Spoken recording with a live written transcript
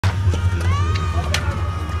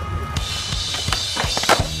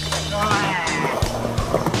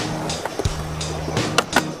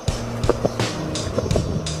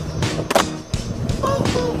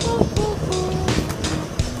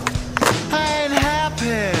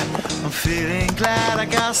I'm feeling glad I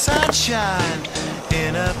got sunshine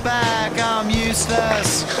in a bag. I'm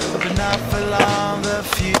useless, but not for long. The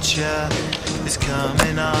future is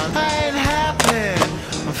coming on. I ain't happy.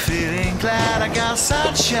 I'm feeling glad I got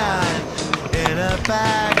sunshine in a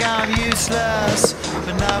bag. I'm useless,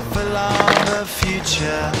 but not for long. The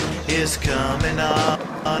future is coming on.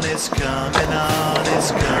 It's coming on.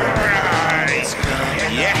 It's coming on. It's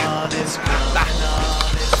coming on. It's coming on.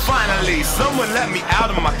 Finally, someone let me out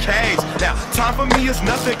of my cage. Now, time for me is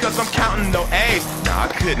nothing cause I'm counting no A's. Nah, I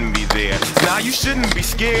couldn't be there. Nah, you shouldn't be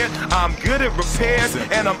scared. I'm good at repairs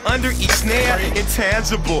and I'm under each snare.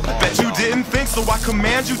 Intangible, that you didn't think, so I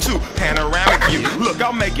command you to. Panoramic view, look,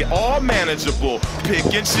 I'll make it all manageable. Pick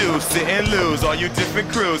and choose, sit and lose, all you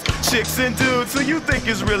different crews. Chicks and dudes who you think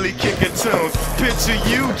is really kicking tunes. Picture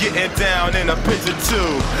you getting down in a picture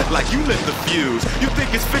tube, like you lit the fuse. You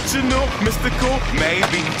think it's fictional, mystical,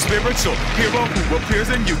 maybe spiritual hero who appears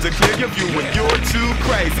in you to clear your view when you're too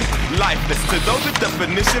crazy. Lifeless to those, the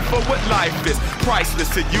definition for what life is. Priceless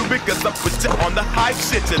to you because I put you on the hype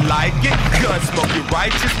shit. You like it? Gun smoke, you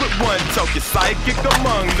righteous with one toe. You're psychic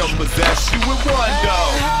among those, possess you with one go.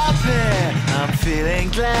 Happy. I'm feeling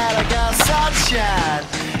glad I got sunshine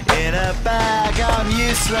in a bag. I'm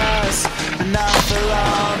useless, but not for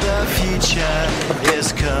long. The future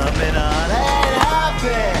is coming on. Ain't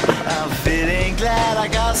happy. I'm feeling glad I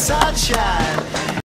got sunshine